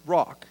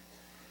rock,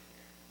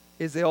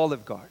 is the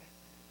Olive Garden.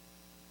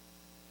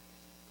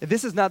 And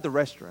this is not the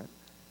restaurant.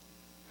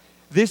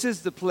 This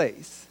is the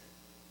place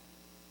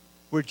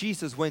where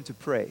Jesus went to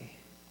pray.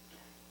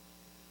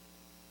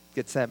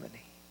 Gethsemane.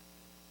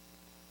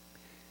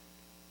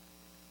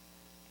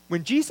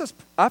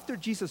 After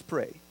Jesus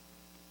prayed,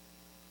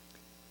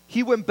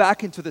 He went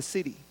back into the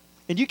city.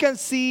 And you can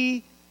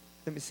see,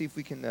 let me see if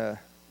we can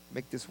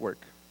make this work.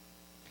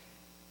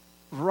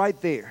 Right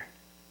there.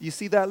 You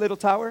see that little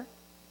tower?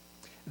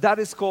 That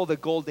is called the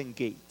Golden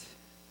Gate.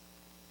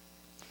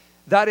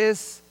 That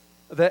is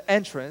the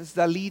entrance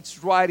that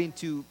leads right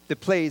into the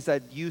place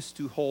that used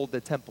to hold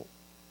the temple,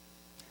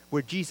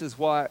 where Jesus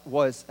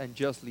was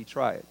unjustly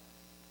tried.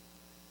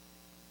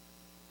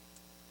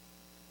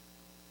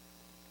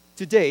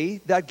 Today,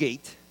 that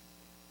gate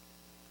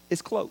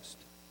is closed.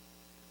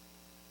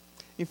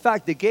 In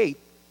fact, the gate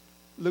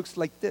looks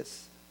like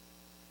this.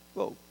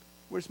 Whoa,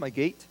 where's my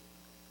gate?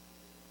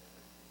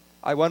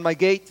 I want my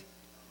gate.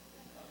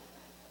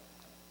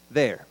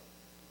 There.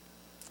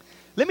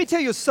 Let me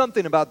tell you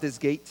something about this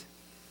gate.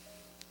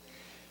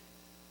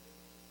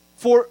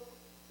 For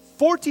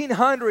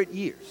 1,400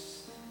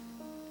 years,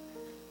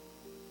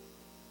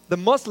 the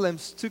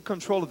Muslims took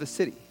control of the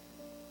city.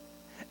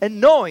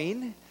 And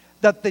knowing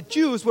that the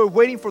Jews were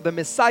waiting for the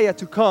Messiah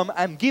to come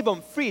and give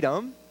them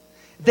freedom,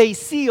 they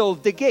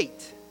sealed the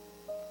gate.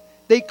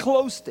 They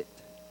closed it.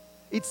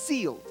 It's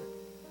sealed.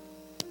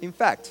 In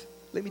fact,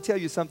 let me tell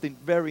you something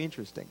very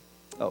interesting.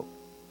 Oh,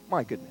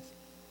 my goodness.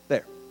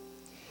 There.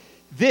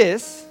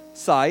 This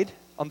side,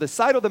 on the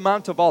side of the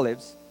Mount of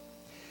Olives,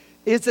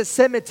 is a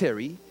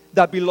cemetery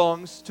that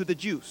belongs to the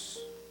Jews.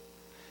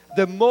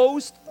 The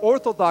most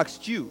Orthodox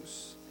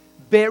Jews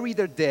bury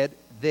their dead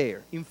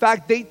there. In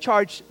fact, they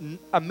charge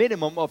a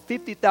minimum of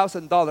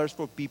 $50,000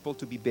 for people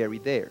to be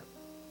buried there.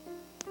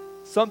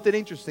 Something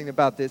interesting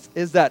about this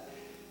is that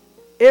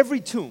every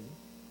tomb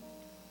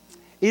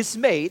is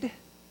made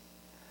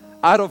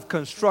out of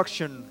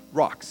construction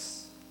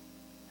rocks,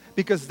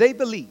 because they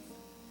believe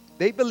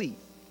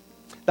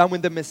that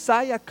when the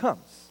Messiah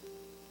comes,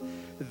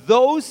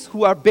 those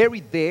who are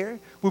buried there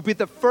will be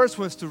the first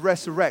ones to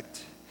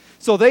resurrect.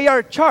 So they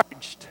are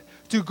charged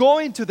to go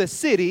into the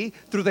city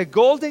through the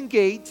Golden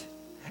Gate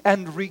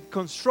and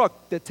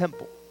reconstruct the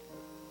temple.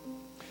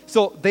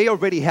 So they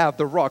already have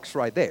the rocks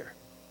right there.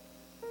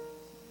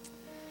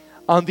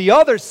 On the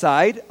other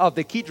side of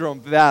the Kidron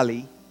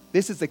Valley,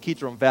 this is the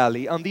Kidron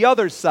Valley, on the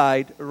other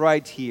side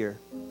right here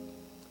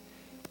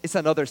is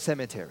another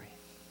cemetery.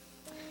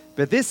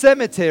 But this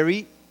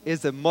cemetery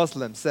is a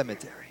Muslim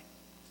cemetery.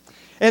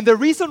 And the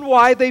reason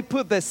why they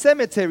put the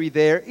cemetery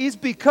there is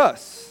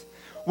because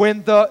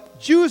when the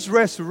Jews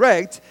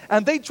resurrect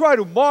and they try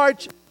to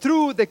march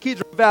through the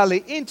Kidron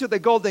Valley into the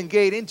Golden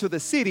Gate, into the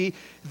city,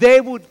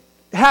 they would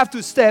have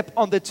to step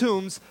on the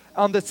tombs,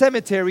 on the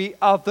cemetery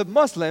of the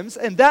Muslims.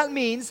 And that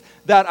means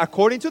that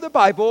according to the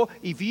Bible,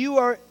 if you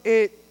are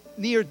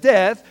near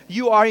death,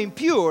 you are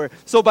impure.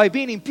 So by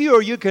being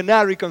impure, you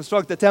cannot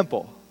reconstruct the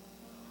temple.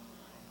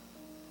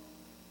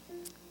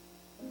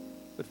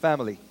 But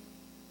family,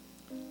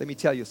 let me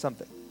tell you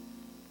something.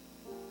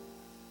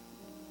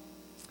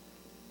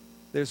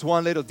 There's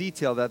one little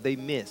detail that they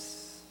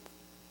miss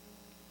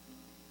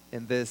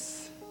in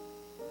this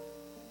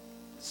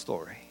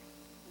story.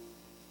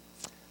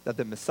 That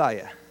the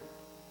Messiah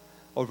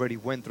already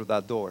went through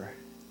that door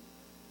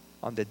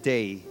on the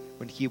day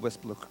when he was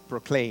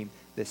proclaimed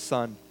the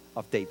Son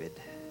of David.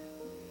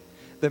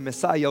 The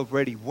Messiah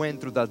already went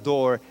through that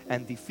door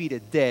and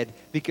defeated death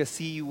because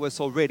he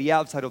was already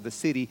outside of the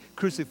city,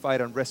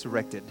 crucified and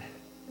resurrected.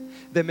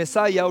 The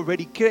Messiah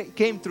already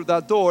came through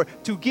that door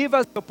to give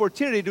us the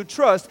opportunity to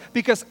trust,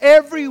 because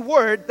every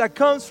word that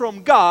comes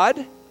from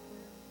God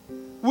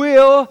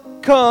will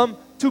come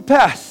to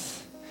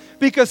pass.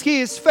 Because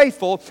He is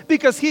faithful,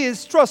 because He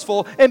is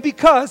trustful, and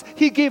because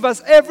He gave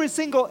us every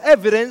single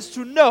evidence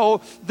to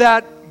know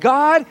that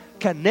God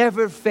can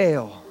never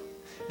fail.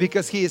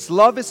 Because His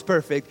love is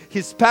perfect,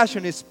 His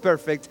passion is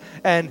perfect,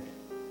 and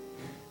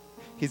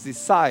His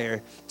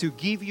desire to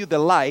give you the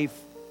life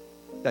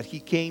that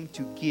He came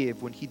to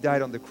give when He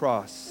died on the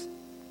cross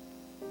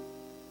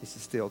is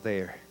still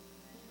there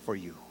for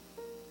you.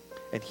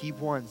 And He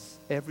wants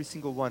every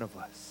single one of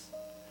us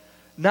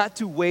not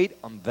to wait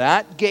on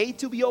that gate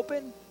to be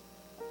open,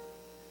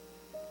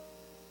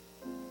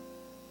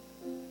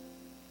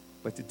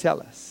 but to tell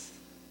us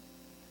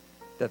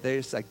that there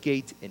is a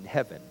gate in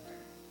heaven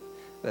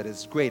that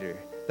is greater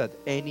than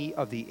any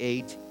of the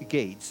 8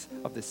 gates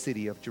of the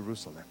city of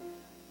Jerusalem.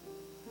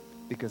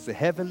 Because the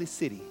heavenly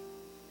city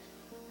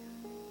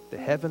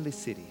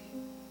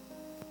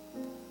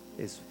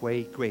is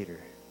way greater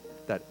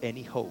than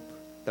any hope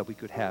that we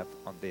could have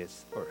on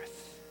this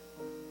earth.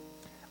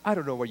 I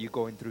don't know what you're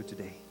going through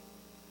today.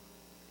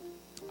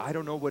 I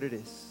don't know what it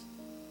is.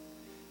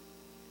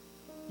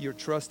 Your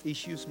trust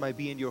issues might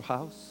be in your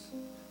house,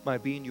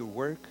 might be in your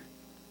work.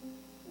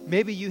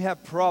 Maybe you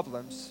have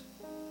problems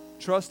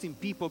trusting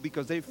people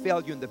because they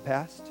failed you in the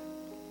past.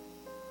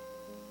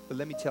 But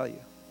let me tell you,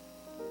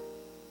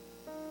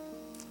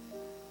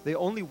 the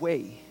only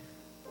way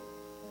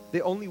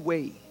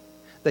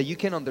that you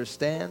can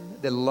understand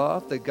the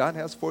love that God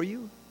has for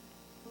you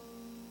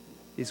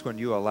is when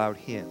you allowed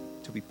Him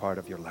to be part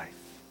of your life.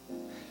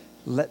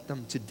 Let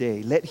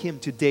Him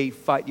today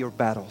fight your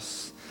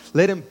battles.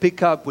 Let Him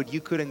pick up what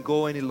you couldn't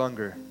go any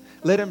longer.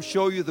 Let Him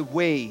show you the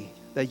way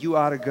that you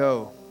ought to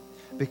go,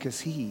 because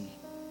He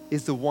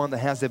is the one that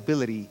has the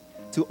ability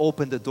to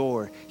open the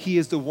door. He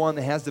is the one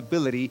that has the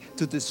ability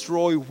to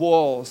destroy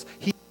walls.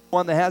 He is the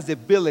one that has the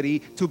ability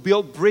to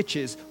build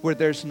bridges where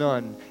there's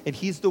none. And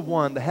He's the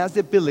one that has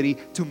the ability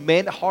to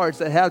mend hearts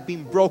that have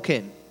been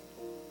broken.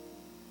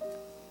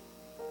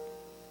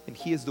 And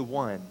He is the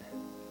one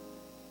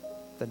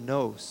that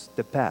knows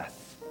the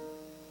path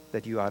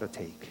that you ought to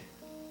take.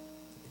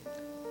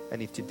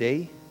 And if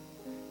today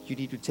you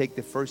need to take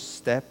the first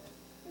step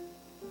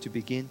to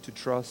begin to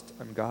trust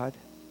on God,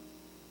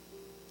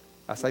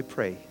 as I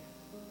pray,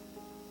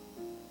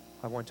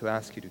 I want to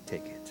ask you to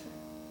take it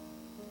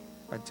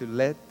and to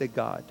let the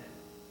God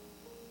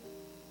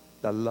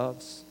that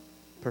loves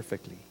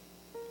perfectly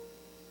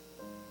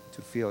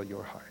to fill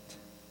your heart.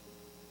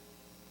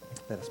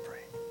 Let us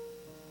pray.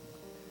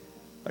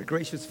 Our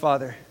gracious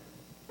Father,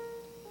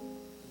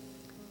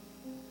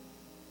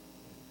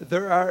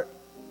 there are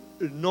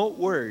no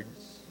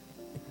words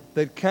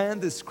that can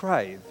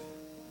describe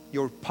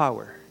your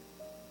power.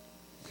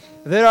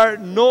 There are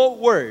no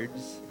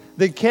words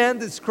that can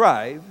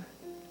describe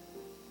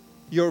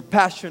your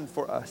passion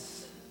for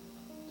us.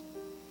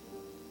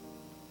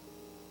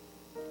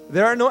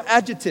 There are no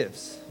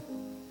adjectives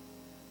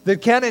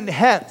that can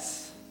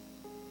enhance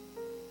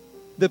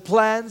the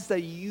plans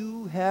that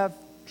you have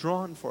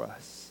drawn for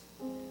us.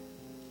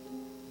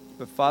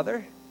 But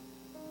Father,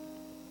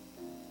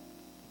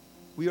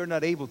 we are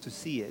not able to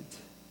see it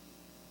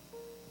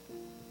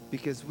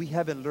because we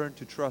haven't learned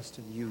to trust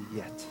in you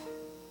yet.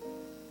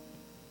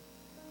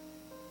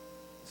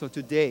 So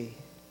today,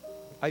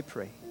 I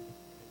pray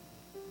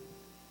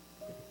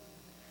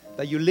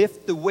that you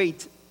lift the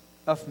weight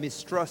of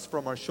mistrust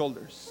from our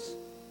shoulders.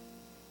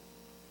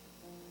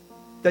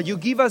 That you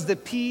give us the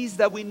peace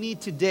that we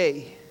need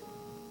today.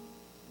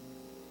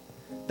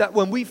 That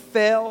when we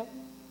fail,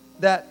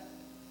 that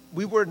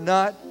we were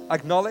not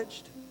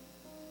acknowledged.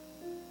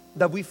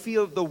 That we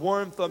feel the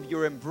warmth of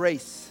your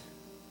embrace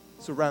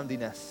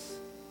surrounding us.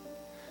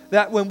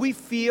 That when we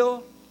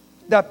feel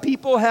that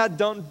people had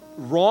done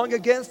wrong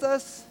against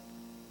us,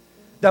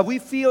 that we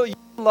feel your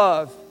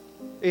love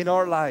in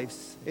our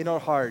lives, in our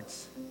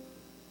hearts.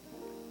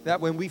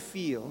 That when we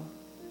feel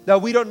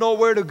that we don't know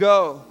where to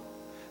go,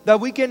 that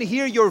we can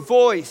hear your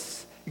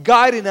voice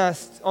guiding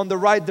us on the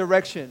right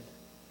direction.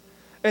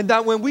 And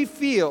that when we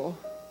feel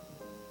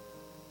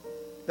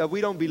that we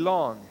don't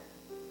belong,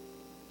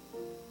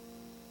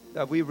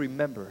 that we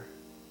remember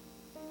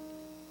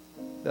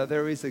that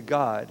there is a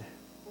God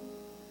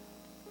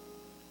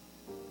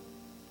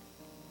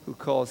who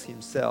calls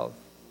himself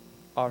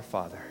our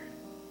Father.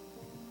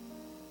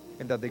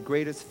 And that the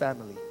greatest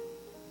family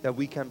that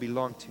we can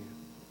belong to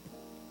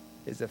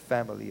is the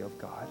family of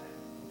God.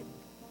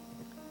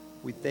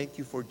 We thank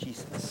you for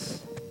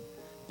Jesus,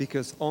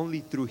 because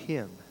only through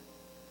him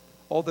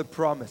all the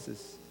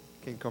promises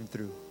can come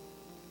through.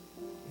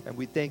 And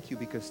we thank you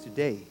because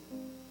today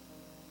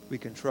we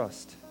can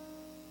trust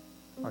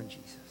on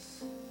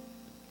Jesus.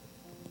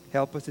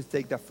 Help us to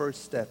take that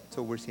first step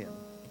towards him.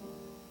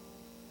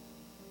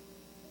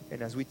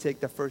 And as we take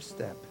the first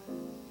step,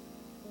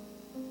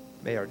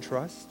 may our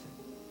trust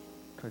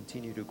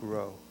continue to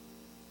grow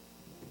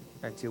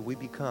until we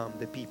become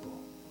the people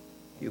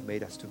you've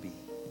made us to be.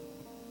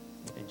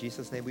 In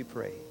Jesus' name we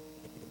pray.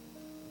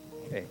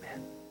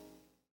 Amen.